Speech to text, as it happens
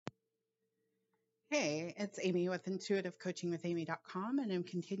Hey, it's Amy with intuitivecoachingwithamy.com, and I'm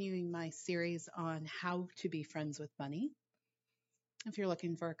continuing my series on how to be friends with money. If you're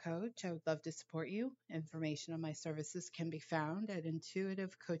looking for a coach, I would love to support you. Information on my services can be found at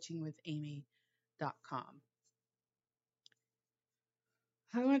intuitivecoachingwithamy.com.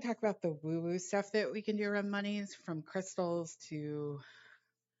 I want to talk about the woo woo stuff that we can do around money, from crystals to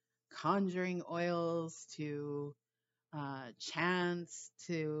conjuring oils to chants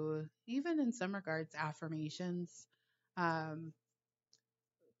to even in some regards affirmations. Um,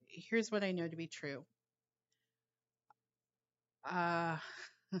 Here's what I know to be true. Uh,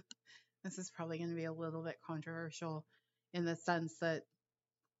 this is probably going to be a little bit controversial in the sense that,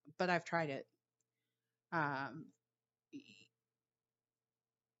 but I've tried it. Um,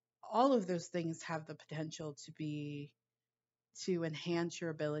 all of those things have the potential to enhance your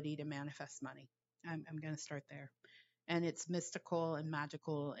ability to manifest money. I'm going to start there. And it's mystical and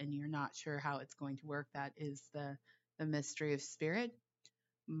magical, and you're not sure how it's going to work. That is the mystery of spirit.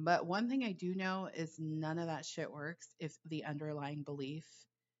 But one thing I do know is none of that shit works if the underlying belief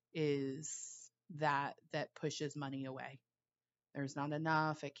is that pushes money away. There's not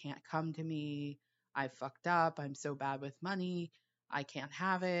enough. It can't come to me. I fucked up. I'm so bad with money. I can't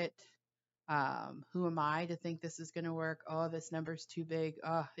have it. Who am I to think this is going to work? Oh, this number's too big.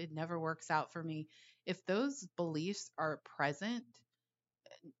 Oh, it never works out for me. If those beliefs are present,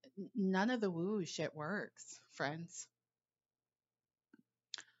 none of the woo shit works, friends.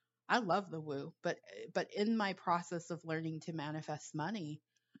 I love the woo, but in my process of learning to manifest money,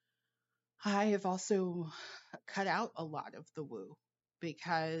 I have also cut out a lot of the woo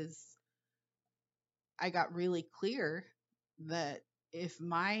because I got really clear that if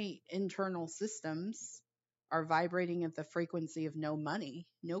my internal systems are vibrating at the frequency of no money,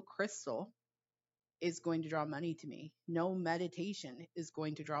 no crystal is going to draw money to me. No meditation is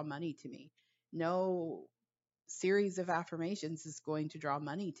going to draw money to me. No series of affirmations is going to draw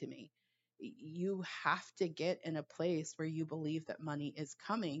money to me. You have to get in a place where you believe that money is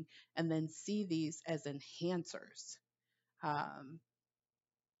coming and then see these as enhancers. Um,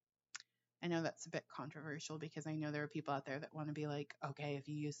 I know that's a bit controversial because I know there are people out there that want to be like, okay, if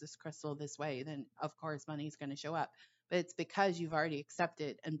you use this crystal this way, then of course money is going to show up. But it's because you've already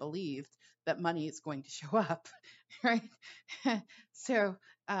accepted and believed that money is going to show up, right? So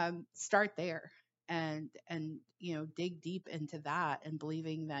start there and dig deep into that and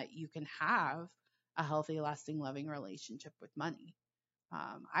believing that you can have a healthy, lasting, loving relationship with money.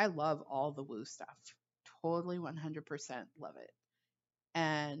 I love all the woo stuff, totally 100% love it.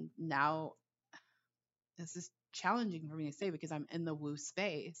 And now this is challenging for me to say because I'm in the woo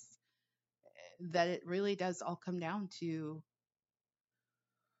space, that it really does all come down to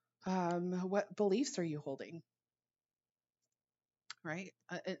what beliefs are you holding, right?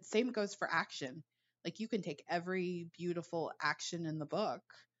 Same goes for action. Like you can take every beautiful action in the book,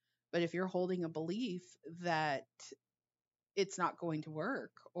 but if you're holding a belief that it's not going to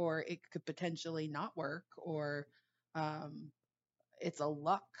work, or it could potentially not work, or um, it's a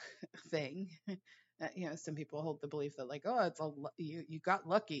luck thing. Some people hold the belief that like, oh, you got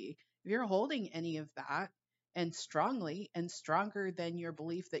lucky. If you're holding any of that and strongly and stronger than your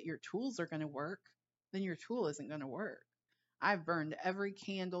belief that your tools are going to work, then your tool isn't going to work. I've burned every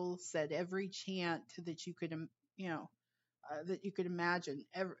candle, said every chant that you could, that you could imagine.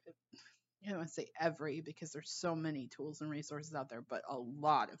 I say every because there's so many tools and resources out there, but a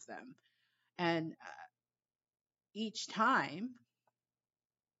lot of them. And each time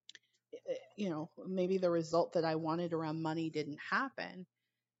maybe the result that I wanted around money didn't happen,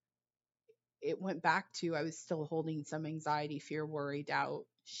 it went back to I was still holding some anxiety, fear, worry, doubt,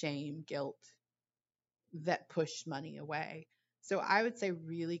 shame, guilt that pushed money away. So I would say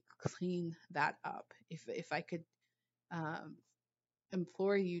really clean that up. If I could um,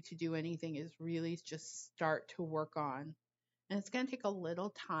 implore you to do anything, is really just start to work on. And it's going to take a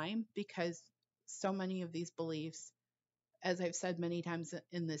little time because so many of these beliefs, as I've said many times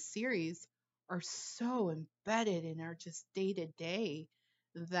in this series, are so embedded in our just day to day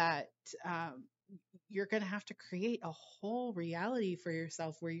that um, you're going to have to create a whole reality for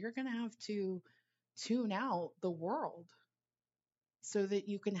yourself where you're going to have to tune out the world so that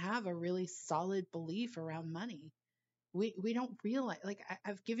you can have a really solid belief around money. We don't realize, like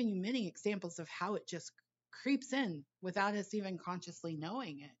I've given you many examples of how it just creeps in without us even consciously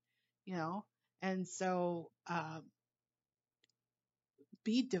knowing it, you know? And so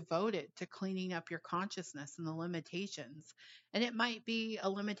be devoted to cleaning up your consciousness and the limitations. And it might be a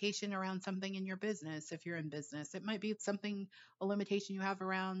limitation around something in your business if you're in business. It might be a limitation you have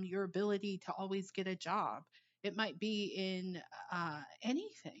around your ability to always get a job. It might be in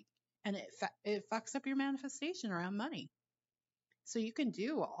anything. and it fucks up your manifestation around money. So you can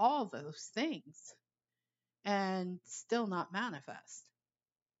do all those things and still not manifest.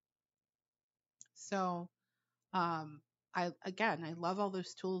 So I love all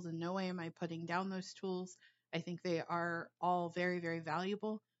those tools, and no way am I putting down those tools. I think they are all very, very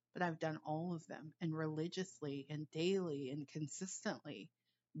valuable, but I've done all of them, and religiously and daily and consistently.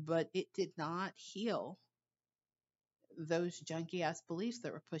 But it did not heal those junky ass beliefs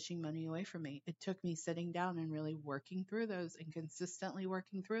that were pushing money away from me. It took me sitting down and really working through those and consistently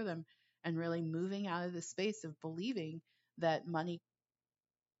working through them and really moving out of the space of believing that money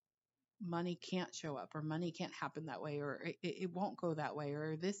can't show up, or money can't happen that way, or it won't go that way,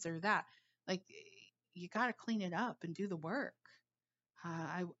 or this or that. Like, you got to clean it up and do the work.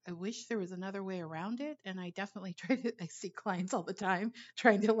 I wish there was another way around it. And I definitely try to, I see clients all the time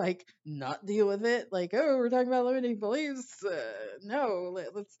trying to like not deal with it. Like, oh, we're talking about limiting beliefs. No,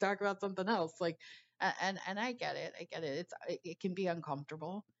 let's talk about something else. Like, and I get it. I get it. It can be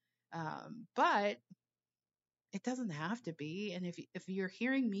uncomfortable. But it doesn't have to be. And if you're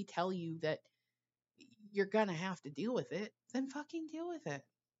hearing me tell you that you're gonna have to deal with it, then fucking deal with it.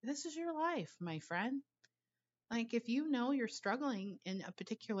 This is your life, my friend. Like, if you know you're struggling in a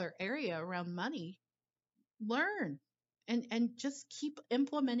particular area around money, learn and just keep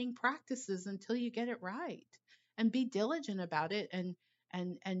implementing practices until you get it right, and be diligent about it,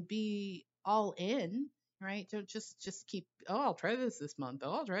 and be all in. Right? Don't just keep, oh, I'll try this month,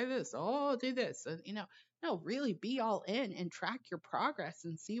 oh, I'll try this, oh, I'll do this, and no, really be all in and track your progress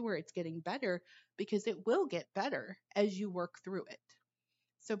and see where it's getting better, because it will get better as you work through it.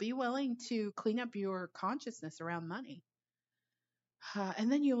 So be willing to clean up your consciousness around money.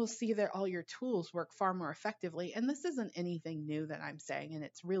 And then you will see that all your tools work far more effectively. And this isn't anything new that I'm saying, and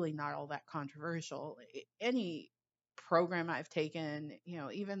it's really not all that controversial. Any program I've taken,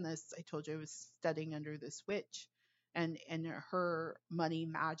 even this, I told you I was studying under this witch, and her money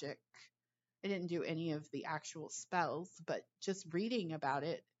magic. I didn't do any of the actual spells, but just reading about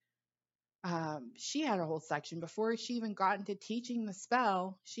it, she had a whole section before she even got into teaching the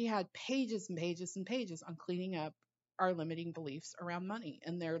spell. She had pages and pages and pages on cleaning up our limiting beliefs around money,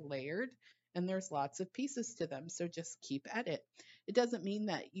 and they're layered and there's lots of pieces to them. So just keep at it. It doesn't mean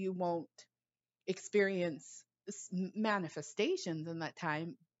that you won't experience manifestations in that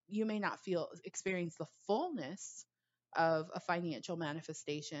time. You may not experience the fullness of a financial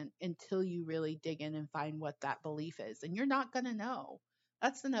manifestation until you really dig in and find what that belief is, and you're not going to know.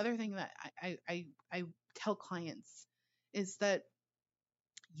 That's another thing that I tell clients, is that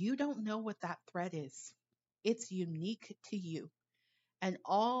you don't know what that thread is. It's unique to you, and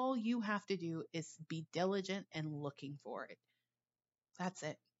all you have to do is be diligent and looking for it. That's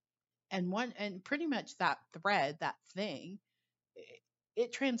it. And pretty much that thread, that thing,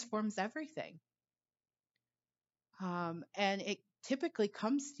 it transforms everything. And it typically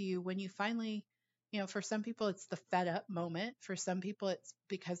comes to you when you finally, for some people it's the fed up moment. For some people it's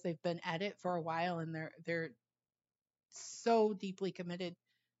because they've been at it for a while, and they're so deeply committed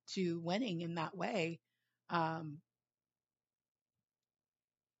to winning in that way. Um,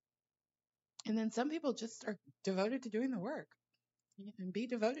 and then some people just are devoted to doing the work and be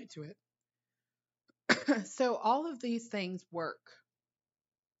devoted to it. So all of these things work,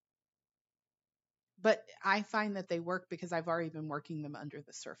 but I find that they work because I've already been working them under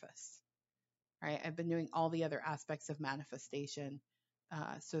the surface. Right? I've been doing all the other aspects of manifestation,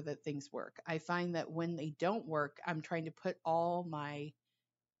 so that things work. I find that when they don't work, I'm trying to put all my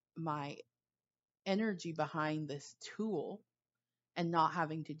energy behind this tool and not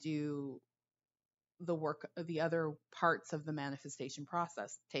having to do the work of the other parts of the manifestation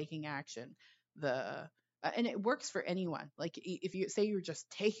process, taking action, and it works for anyone. Like, if you say you're just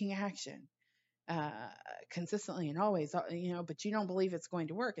taking action uh, consistently and always, but you don't believe it's going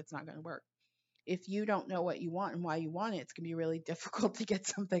to work, it's not going to work. If you don't know what you want and why you want it, it's going to be really difficult to get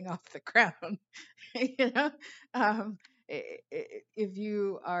something off the ground. you know, um, if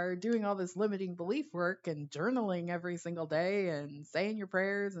you are doing all this limiting belief work and journaling every single day and saying your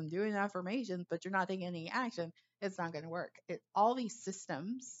prayers and doing affirmations, but you're not taking any action, it's not going to work. All these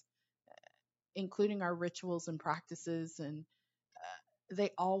systems, including our rituals and practices, and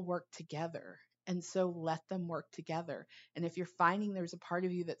they all work together. And so let them work together. And if you're finding there's a part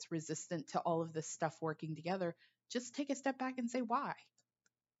of you that's resistant to all of this stuff working together, just take a step back and say, why?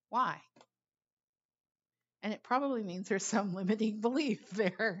 Why? And it probably means there's some limiting belief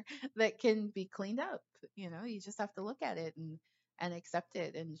there that can be cleaned up. You just have to look at it and accept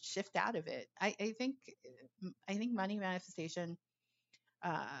it and shift out of it. I think money manifestation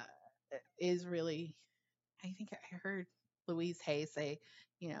uh, is really, I think I heard Louise Hay say,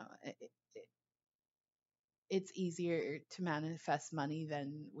 you know, it's easier to manifest money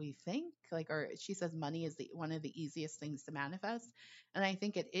than we think. Like, or she says money is one of the easiest things to manifest. And I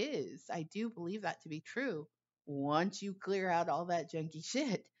think it is. I do believe that to be true once you clear out all that junky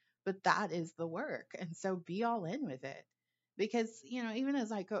shit. But that is the work. And so be all in with it. Because, even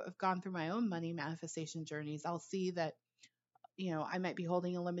as I've gone through my own money manifestation journeys, I'll see that, I might be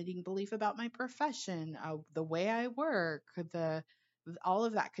holding a limiting belief about my profession, the way I work, all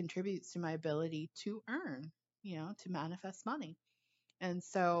of that contributes to my ability to earn, to manifest money. And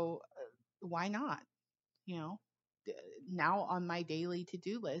so why not? You know, now on my daily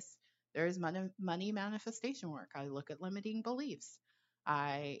to-do list, there's money manifestation work. I look at limiting beliefs.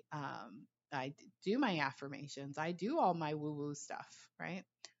 I do my affirmations. I do all my woo-woo stuff, right?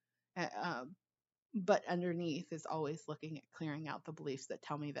 But underneath is always looking at clearing out the beliefs that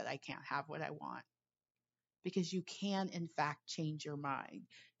tell me that I can't have what I want. Because you can, in fact, change your mind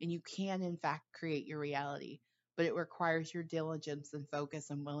and you can, in fact, create your reality. But it requires your diligence and focus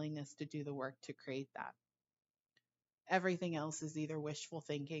and willingness to do the work to create that. Everything else is either wishful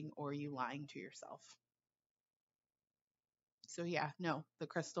thinking or you lying to yourself. So yeah, no, the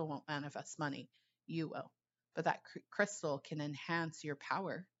crystal won't manifest money. You will. But that crystal can enhance your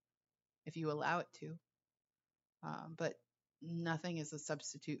power if you allow it to. But nothing is a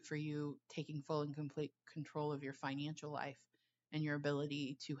substitute for you taking full and complete control of your financial life and your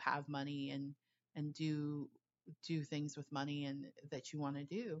ability to have money and do things with money and that you want to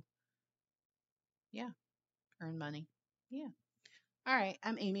do. Yeah. Earn money. Yeah. All right.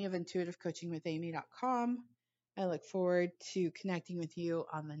 I'm Amy of intuitivecoachingwithamy.com. I look forward to connecting with you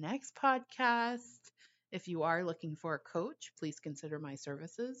on the next podcast. If you are looking for a coach, please consider my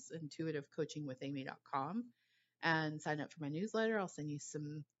services, intuitivecoachingwithamy.com, and sign up for my newsletter. I'll send you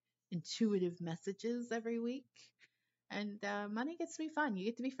some intuitive messages every week. And money gets to be fun. You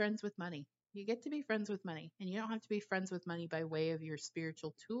get to be friends with money. You get to be friends with money. And you don't have to be friends with money by way of your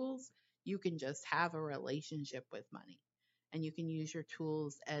spiritual tools. You can just have a relationship with money. And you can use your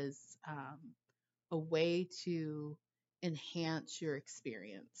tools as a way to enhance your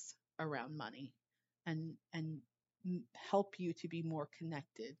experience around money and help you to be more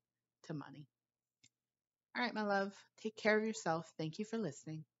connected to money. All right, my love, take care of yourself. Thank you for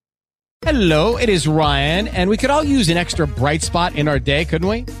listening. Hello, it is Ryan, and we could all use an extra bright spot in our day, couldn't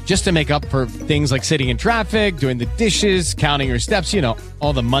we? Just to make up for things like sitting in traffic, doing the dishes, counting your steps,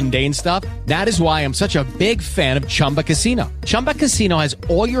 all the mundane stuff. That is why I'm such a big fan of Chumba Casino. Chumba Casino has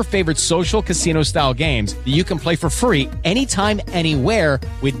all your favorite social casino-style games that you can play for free anytime, anywhere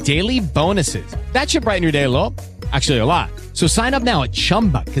with daily bonuses. That should brighten your day a little. Actually, a lot. So sign up now at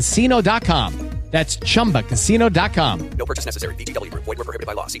ChumbaCasino.com. That's ChumbaCasino.com. No purchase necessary. VGW Group. Void where prohibited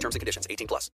by law. See terms and conditions. 18+.